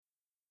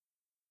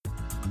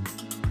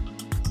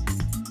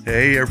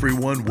Hey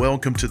everyone,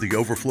 welcome to the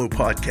Overflow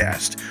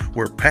Podcast,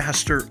 where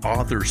pastor,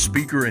 author,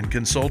 speaker, and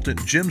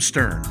consultant Jim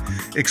Stern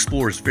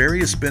explores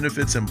various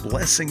benefits and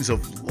blessings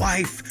of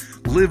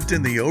life lived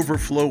in the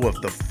overflow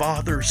of the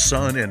Father,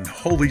 Son, and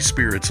Holy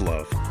Spirit's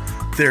love.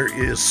 There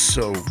is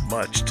so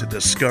much to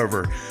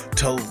discover,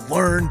 to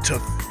learn, to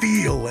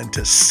feel, and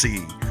to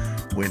see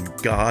when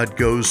God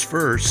goes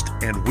first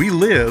and we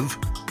live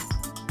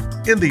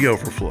in the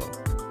overflow.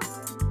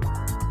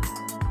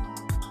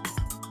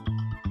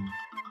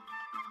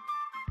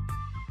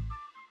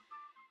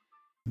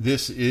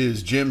 This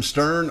is Jim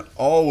Stern.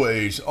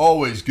 Always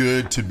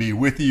good to be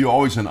with you.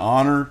 Always an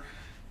honor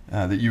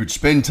that you would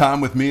spend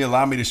time with me,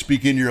 allow me to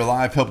speak into your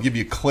life, help give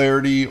you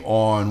clarity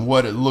on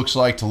what it looks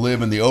like to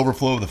live in the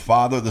overflow of the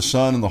Father, the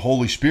Son, and the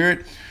Holy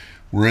Spirit.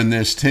 We're in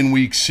this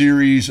 10-week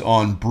series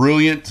on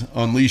Brilliant,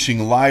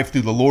 Unleashing Life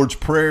Through the Lord's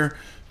Prayer,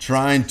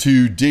 trying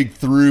to dig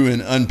through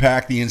and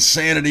unpack the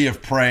insanity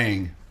of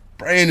praying.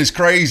 Praying is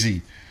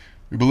crazy.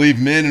 We believe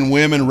men and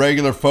women,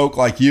 regular folk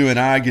like you and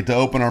I, get to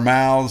open our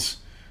mouths,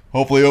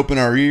 hopefully open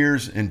our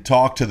ears, and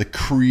talk to the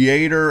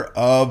creator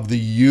of the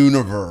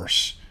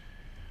universe.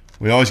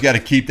 We always got to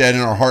keep that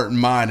in our heart and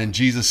mind. And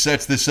Jesus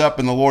sets this up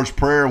in the Lord's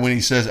Prayer when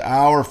he says,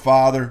 "Our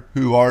Father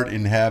who art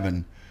in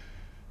heaven."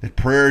 That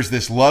prayer is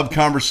this love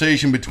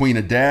conversation between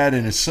a dad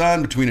and his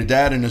son, between a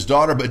dad and his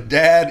daughter. But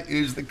dad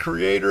is the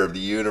creator of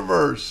the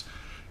universe.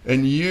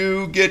 And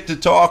you get to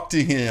talk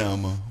to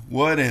him.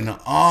 What an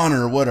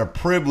honor, what a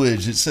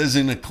privilege. It says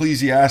in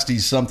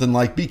Ecclesiastes something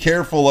like, "Be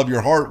careful of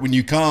your heart when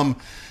you come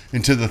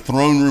into the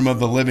throne room of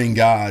the living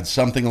God,"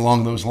 something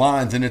along those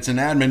lines. And it's an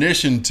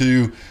admonition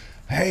to,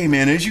 hey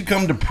man, as you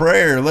come to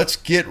prayer, let's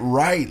get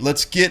right.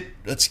 Let's get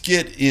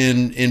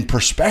in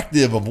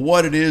perspective of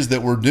what it is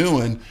that we're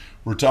doing.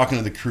 We're talking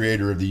to the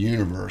creator of the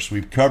universe.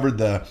 We've covered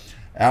the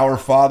 "Our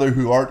Father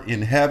who art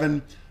in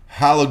heaven,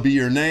 hallowed be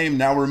your name."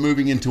 Now we're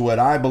moving into what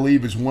I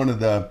believe is one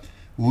of the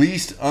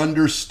least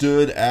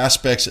understood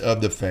aspects of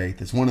the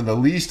faith. It's one of the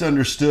least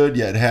understood,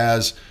 yet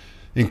has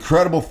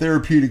incredible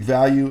therapeutic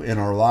value in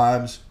our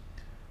lives.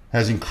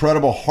 Has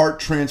incredible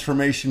heart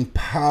transformation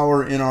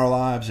power in our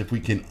lives if we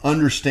can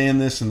understand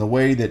this in the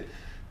way that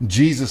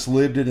Jesus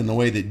lived it, in the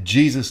way that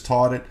Jesus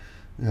taught it.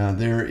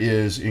 There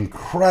is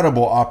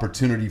incredible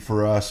opportunity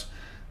for us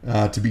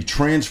to be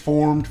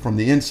transformed from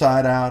the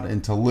inside out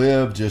and to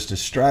live just a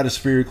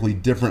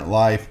stratospherically different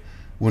life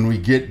when we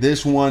get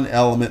this one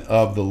element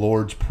of the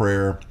Lord's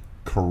Prayer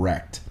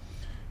correct.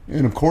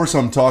 And of course,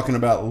 I'm talking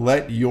about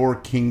let your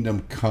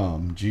kingdom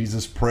come.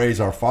 Jesus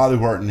prays, "Our Father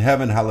who art in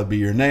heaven, hallowed be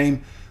your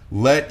name.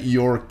 Let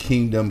your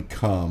kingdom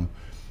come."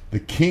 The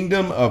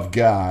kingdom of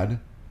God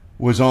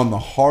was on the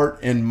heart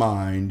and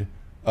mind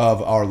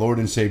of our Lord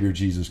and Savior,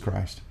 Jesus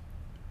Christ.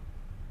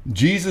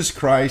 Jesus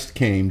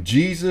came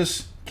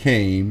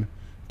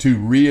to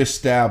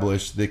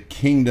reestablish the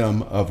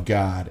kingdom of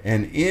God.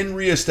 And in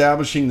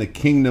reestablishing the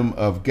kingdom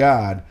of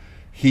God,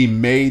 he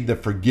made the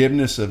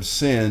forgiveness of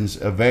sins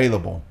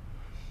available.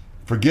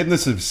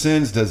 Forgiveness of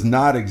sins does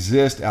not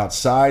exist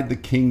outside the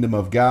kingdom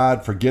of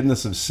God.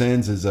 Forgiveness of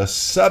sins is a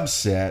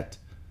subset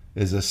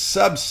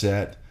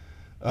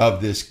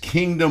of this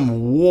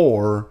kingdom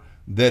war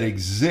that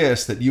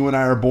exists, that you and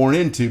I are born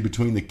into,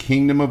 between the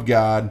kingdom of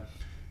God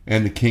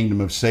and the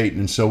kingdom of Satan.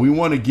 And so we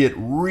want to get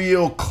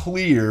real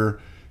clear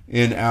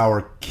in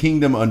our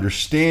kingdom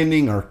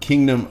understanding, our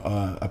kingdom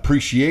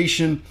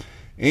appreciation,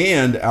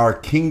 and our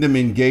kingdom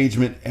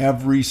engagement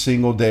every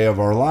single day of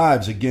our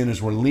lives. Again,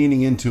 as we're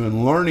leaning into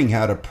and learning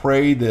how to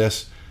pray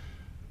this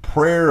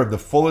prayer of the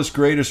fullest,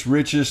 greatest,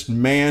 richest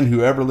man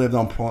who ever lived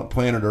on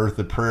planet Earth,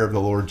 the prayer of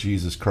the Lord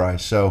Jesus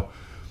Christ. So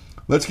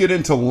let's get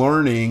into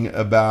learning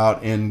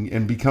about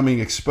and becoming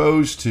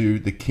exposed to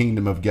the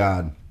kingdom of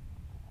God.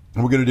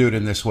 And we're going to do it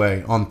in this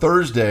way. On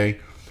Thursday,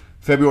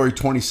 February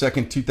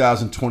 22nd,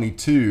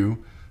 2022,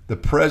 the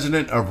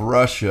president of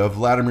Russia,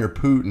 Vladimir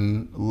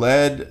Putin,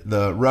 led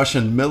the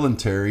Russian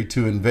military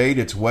to invade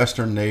its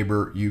western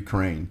neighbor,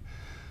 Ukraine.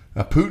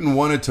 Putin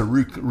wanted to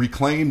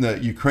reclaim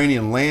the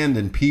Ukrainian land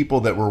and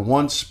people that were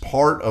once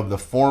part of the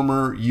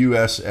former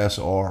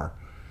USSR.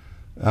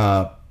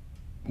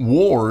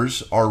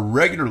 Wars are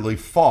regularly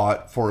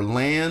fought for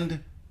land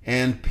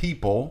and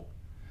people,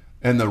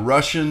 and the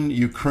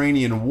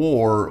Russian-Ukrainian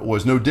war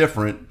was no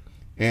different,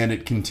 and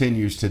it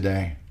continues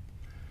today.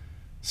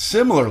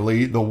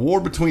 Similarly, the war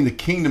between the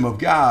kingdom of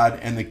God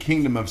and the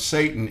kingdom of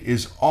Satan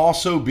is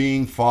also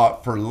being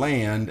fought for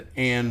land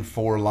and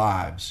for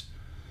lives.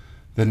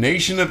 The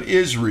nation of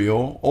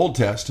Israel, Old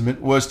Testament,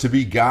 was to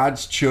be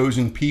God's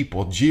chosen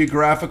people.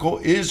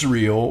 Geographical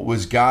Israel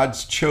was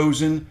God's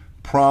chosen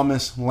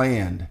promised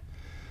land.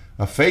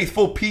 A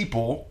faithful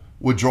people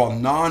would draw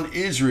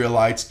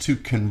non-Israelites to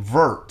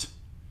convert.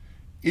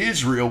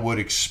 Israel would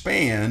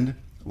expand,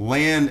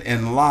 land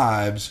and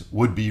lives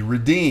would be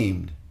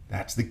redeemed.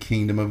 That's the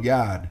kingdom of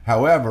God.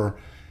 However,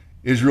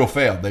 Israel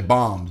failed. They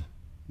bombed.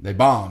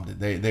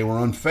 They were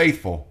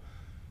unfaithful.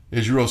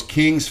 Israel's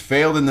kings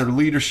failed in their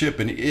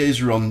leadership, and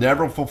Israel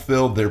never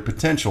fulfilled their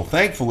potential.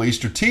 Thankfully,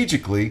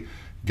 strategically,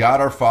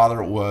 God our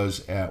Father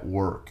was at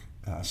work.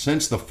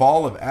 Since the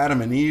fall of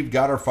Adam and Eve,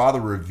 God our Father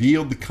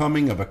revealed the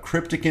coming of a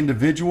cryptic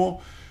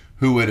individual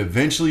who would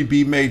eventually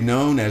be made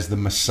known as the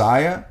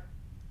Messiah.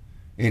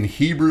 In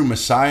Hebrew,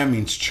 Messiah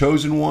means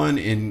chosen one.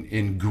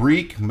 In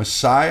Greek,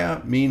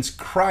 Messiah means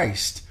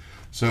Christ.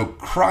 So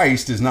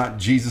Christ is not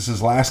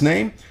Jesus' last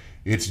name.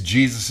 It's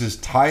Jesus'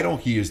 title.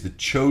 He is the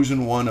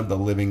chosen one of the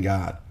living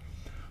God.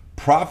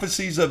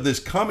 Prophecies of this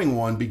coming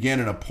one began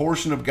in a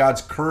portion of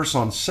God's curse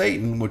on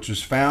Satan, which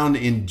was found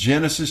in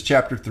Genesis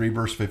chapter 3,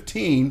 verse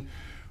 15,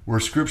 where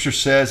scripture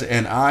says,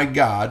 "And I,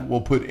 God,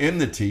 will put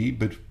enmity,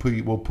 but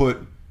will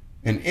put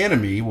an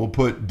enemy, will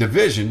put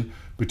division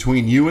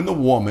between you and the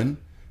woman,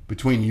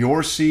 between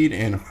your seed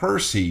and her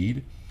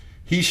seed.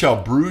 He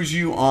shall bruise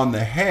you on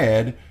the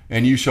head,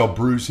 and you shall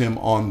bruise him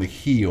on the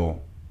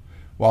heel."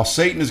 While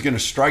Satan is going to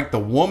strike the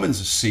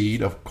woman's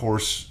seed, of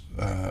course,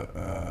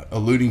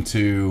 alluding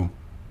to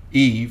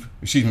Mary,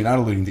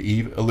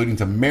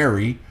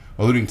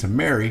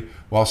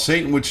 while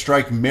Satan would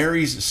strike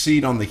Mary's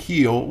seed on the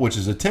heel, which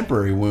is a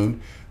temporary wound,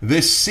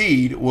 this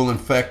seed will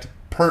inflict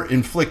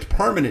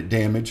permanent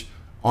damage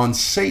on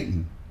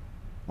Satan.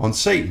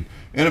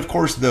 And of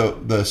course,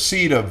 the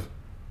seed of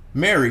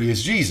Mary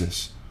is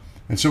Jesus.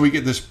 And so we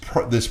get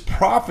this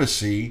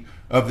prophecy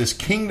of this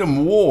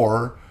kingdom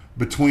war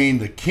between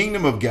the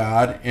kingdom of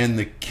God and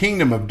the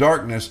kingdom of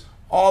darkness,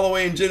 all the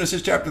way in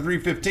Genesis chapter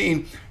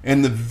 3:15,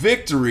 and the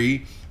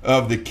victory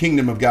of the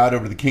kingdom of God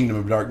over the kingdom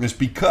of darkness,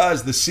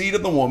 because the seed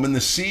of the woman,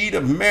 the seed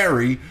of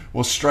Mary,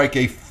 will strike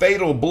a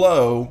fatal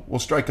blow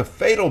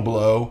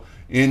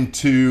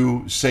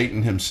into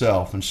Satan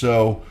himself. And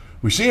so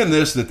we see in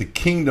this that the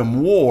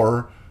kingdom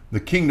war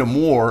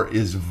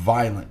is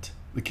violent.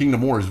 The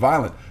kingdom war is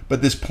violent.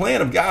 But this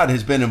plan of God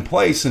has been in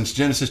place since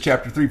Genesis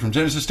chapter 3. From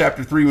Genesis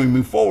chapter 3, we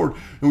move forward,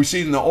 and we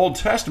see in the Old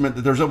Testament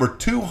that there's over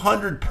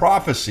 200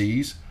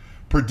 prophecies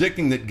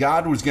predicting that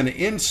God was going to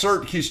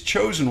insert his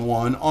chosen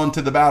one onto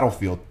the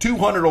battlefield.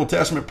 200 Old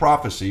Testament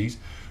prophecies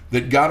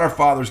that God our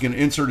Father is going to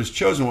insert his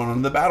chosen one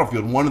on the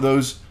battlefield. One of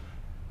those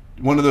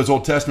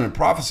Old Testament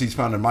prophecies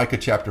found in Micah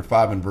chapter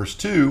 5 and verse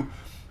 2.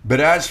 "But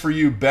as for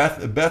you,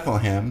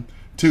 Bethlehem,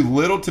 too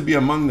little to be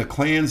among the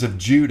clans of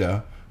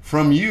Judah,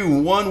 from you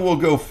one will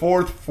go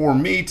forth for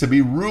me to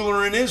be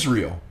ruler in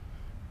Israel.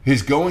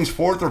 His goings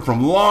forth are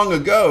from long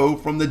ago,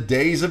 from the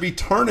days of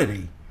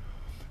eternity."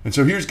 And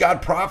so here's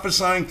God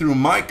prophesying through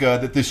Micah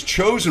that this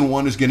chosen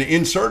one is going to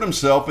insert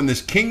himself in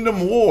this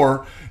kingdom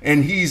war,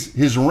 and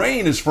his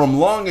reign is from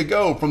long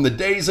ago, from the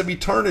days of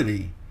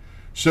eternity.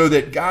 So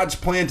that God's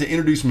plan to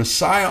introduce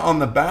Messiah on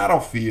the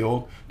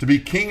battlefield to be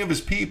king of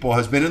his people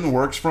has been in the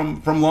works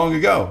from long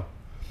ago.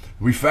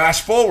 We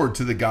fast forward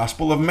to the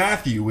Gospel of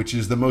Matthew, which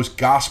is the most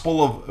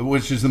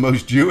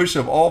Jewish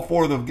of all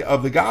four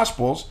of the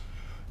Gospels.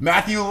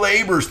 Matthew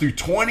labors through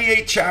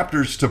 28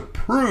 chapters to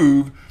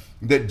prove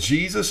that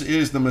Jesus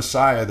is the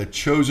Messiah, the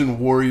chosen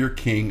warrior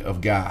king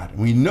of God.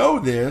 We know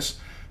this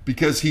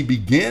because he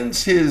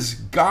begins his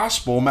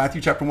gospel,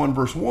 Matthew chapter 1,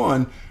 verse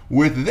 1,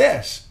 with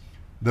this: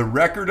 the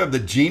record of the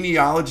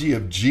genealogy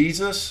of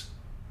Jesus,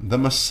 the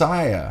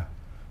Messiah,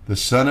 the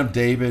son of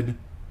David,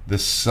 the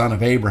son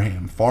of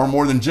Abraham. Far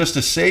more than just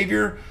a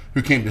savior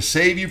who came to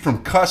save you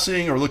from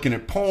cussing or looking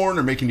at porn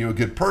or making you a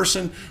good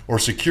person or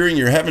securing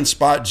your heaven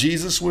spot,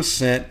 Jesus was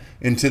sent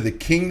into the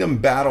kingdom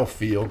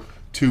battlefield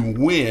to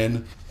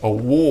win a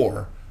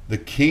war. The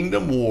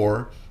kingdom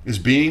war is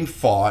being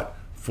fought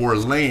for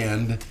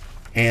land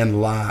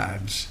and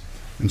lives.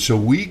 And so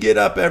we get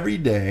up every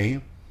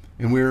day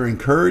and we are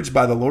encouraged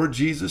by the Lord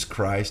Jesus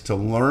Christ to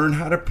learn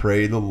how to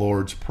pray the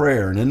Lord's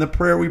Prayer. And in the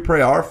prayer we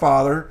pray, "Our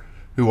Father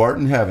who art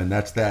in heaven."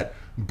 That's that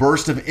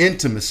burst of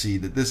intimacy,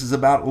 that this is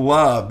about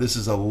love. This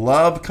is a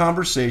love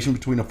conversation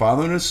between a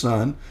father and a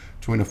son,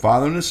 between a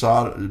father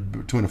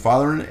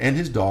and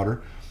his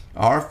daughter.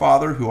 "Our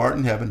Father who art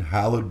in heaven,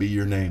 hallowed be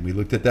your name." We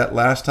looked at that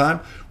last time.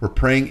 We're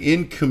praying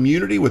in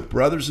community with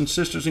brothers and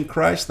sisters in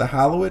Christ, the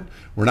hallowed.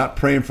 We're not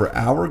praying for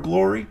our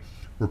glory.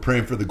 We're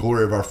praying for the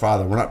glory of our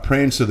Father. We're not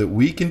praying so that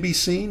we can be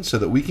seen, so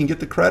that we can get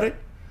the credit,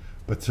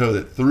 but so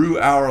that through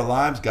our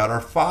lives, God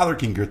our Father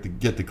can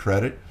get the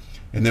credit.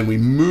 And then we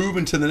move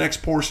into the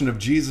next portion of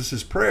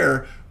Jesus'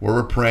 prayer where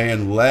we're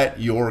praying,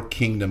 "Let your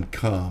kingdom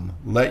come.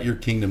 Let your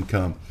kingdom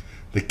come."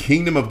 The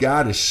kingdom of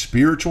God is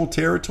spiritual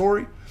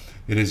territory.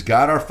 It is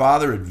God our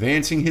Father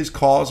advancing his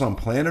cause on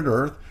planet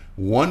Earth,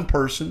 one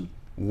person,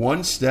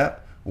 one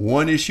step,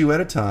 one issue at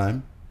a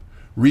time,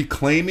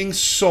 reclaiming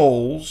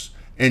souls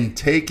and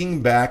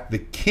taking back the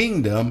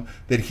kingdom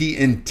that he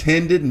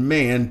intended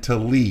man to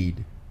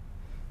lead.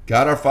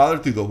 God our Father,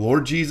 through the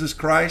Lord Jesus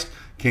Christ,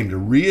 came to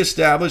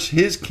reestablish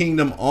his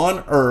kingdom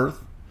on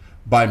earth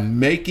by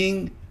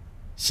making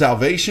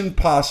salvation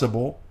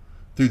possible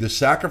through the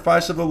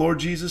sacrifice of the Lord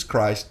Jesus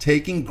Christ,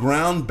 taking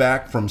ground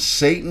back from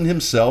Satan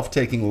himself,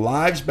 taking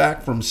lives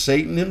back from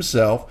Satan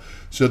himself,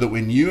 so that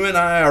when you and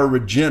I are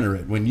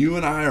regenerate, when you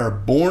and I are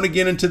born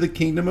again into the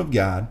kingdom of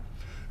God,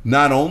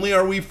 not only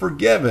are we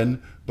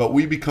forgiven, but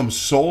we become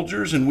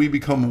soldiers and we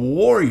become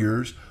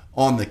warriors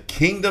on the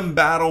kingdom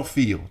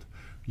battlefield.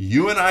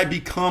 you and I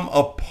become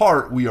a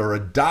part. We are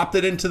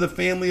adopted into the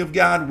family of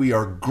God. We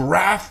are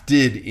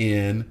grafted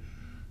in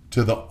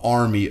to the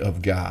army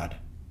of God.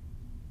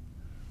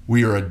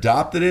 We are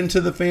adopted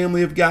into the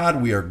family of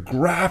God. We are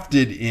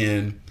grafted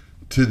in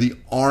to the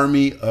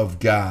army of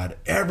God.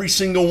 Every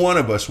single one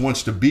of us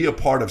wants to be a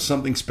part of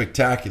something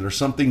spectacular,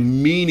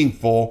 something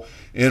meaningful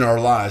in our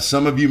lives.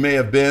 Some of you may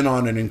have been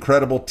on an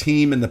incredible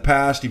team in the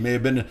past. You may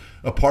have been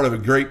a part of a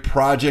great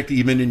project,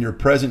 even in your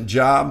present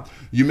job.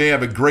 You may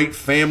have a great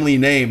family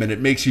name, and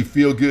it makes you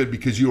feel good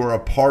because you are a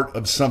part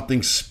of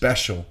something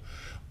special.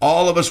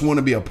 All of us want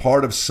to be a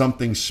part of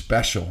something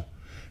special.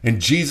 And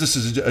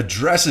Jesus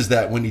addresses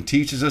that when he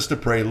teaches us to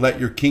pray, let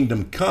your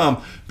kingdom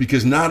come,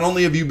 because not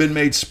only have you been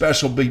made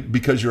special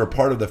because you're a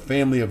part of the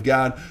family of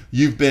God,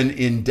 you've been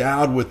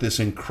endowed with this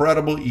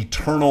incredible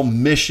eternal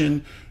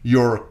mission.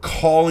 Your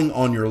calling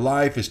on your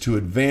life is to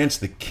advance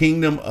the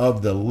kingdom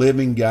of the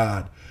living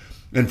God.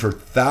 And for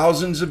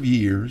thousands of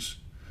years,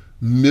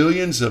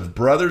 millions of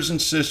brothers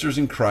and sisters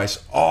in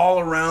Christ all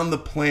around the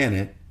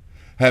planet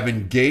have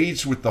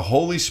engaged with the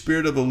Holy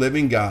Spirit of the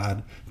living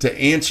God to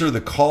answer the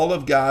call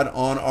of God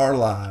on our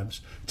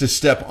lives, to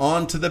step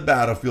onto the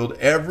battlefield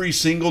every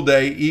single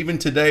day, even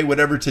today,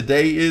 whatever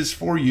today is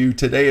for you.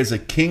 Today is a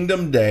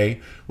kingdom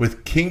day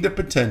with kingdom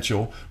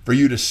potential for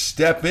you to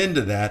step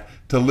into that,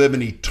 to live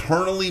an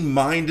eternally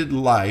minded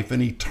life,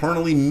 an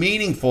eternally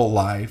meaningful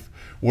life,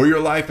 where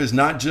your life is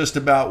not just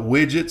about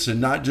widgets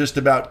and not just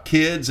about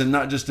kids and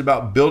not just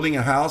about building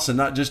a house and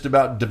not just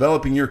about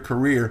developing your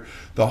career.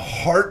 The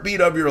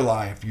heartbeat of your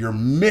life, your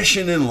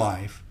mission in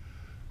life,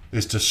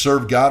 is to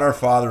serve God our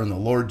Father and the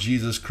Lord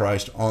Jesus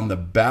Christ on the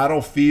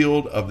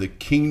battlefield of the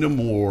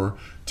kingdom war,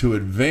 to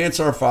advance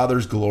our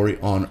Father's glory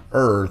on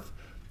earth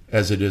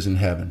as it is in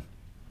heaven.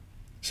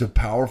 It's a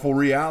powerful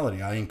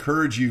reality. I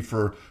encourage you,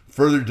 for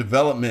further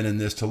development in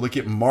this, to look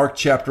at Mark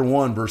chapter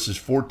 1, verses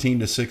 14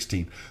 to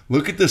 16.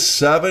 Look at the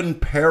 7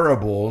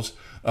 parables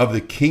of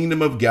the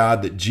kingdom of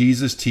God that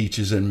Jesus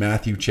teaches in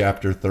Matthew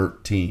chapter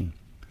 13.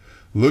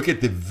 Look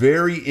at the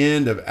very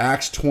end of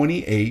Acts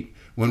 28,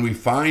 when we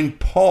find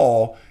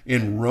Paul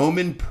in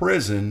Roman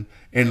prison,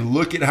 and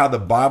look at how the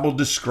Bible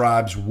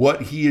describes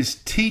what he is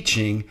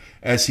teaching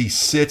as he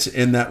sits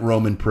in that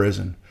Roman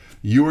prison.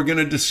 You are going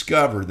to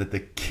discover that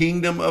the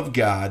kingdom of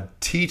God,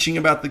 teaching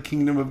about the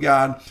kingdom of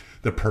God,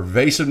 the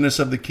pervasiveness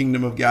of the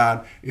kingdom of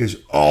God,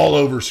 is all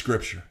over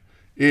Scripture.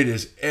 It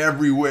is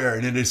everywhere,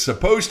 and it is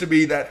supposed to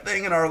be that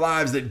thing in our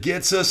lives that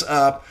gets us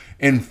up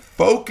and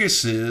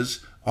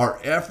focuses our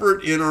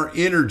effort and our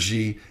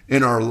energy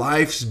and our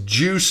life's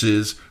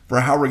juices for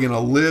how we're going to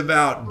live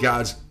out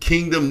God's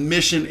kingdom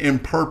mission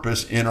and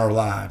purpose in our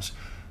lives.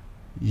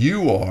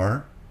 You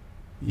are,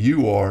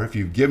 if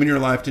you've given your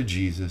life to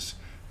Jesus,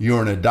 you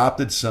are an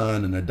adopted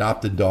son, an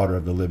adopted daughter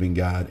of the living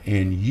God,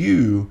 and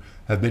you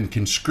have been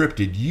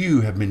conscripted. You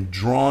have been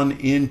drawn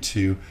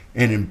into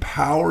and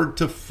empowered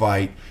to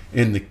fight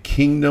in the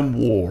kingdom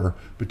war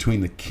between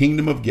the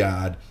kingdom of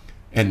God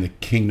and the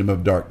kingdom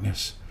of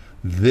darkness.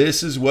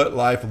 This is what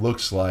life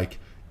looks like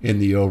in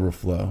the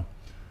overflow.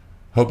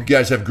 Hope you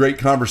guys have great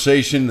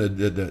conversation.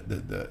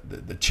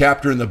 The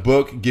chapter in the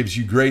book gives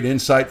you great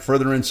insight,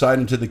 further insight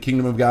into the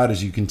kingdom of God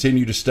as you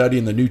continue to study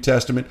in the New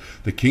Testament.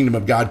 The kingdom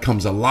of God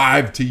comes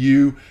alive to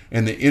you,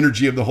 and the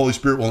energy of the Holy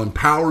Spirit will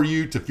empower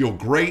you to feel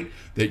great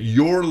that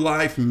your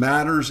life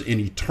matters in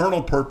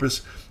eternal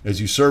purpose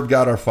as you serve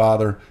God our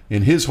Father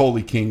in His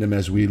holy kingdom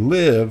as we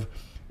live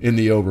in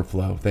the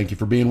overflow. Thank you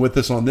for being with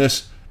us on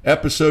this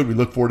episode. We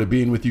look forward to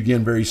being with you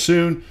again very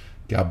soon.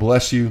 God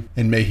bless you,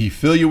 and may He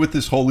fill you with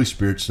His Holy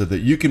Spirit so that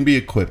you can be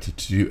equipped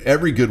to do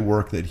every good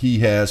work that He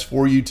has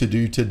for you to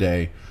do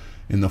today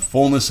in the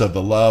fullness of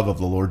the love of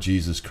the Lord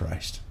Jesus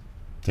Christ.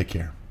 Take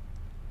care.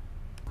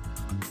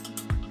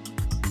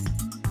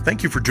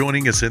 Thank you for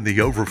joining us in The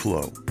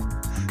Overflow.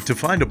 To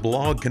find a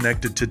blog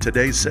connected to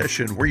today's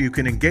session where you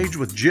can engage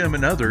with Jim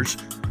and others,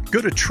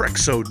 go to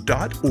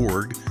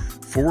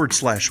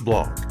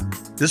trexo.org/blog.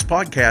 This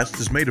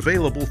podcast is made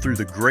available through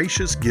the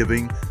gracious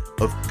giving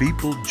of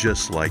people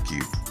just like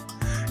you.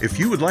 If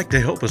you would like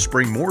to help us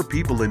bring more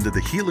people into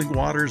the healing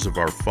waters of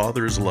our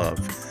Father's love,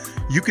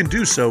 you can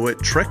do so at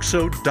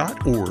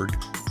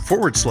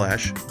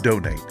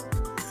trexo.org/donate.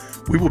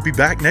 We will be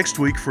back next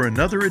week for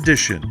another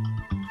edition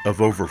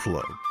of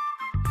Overflow.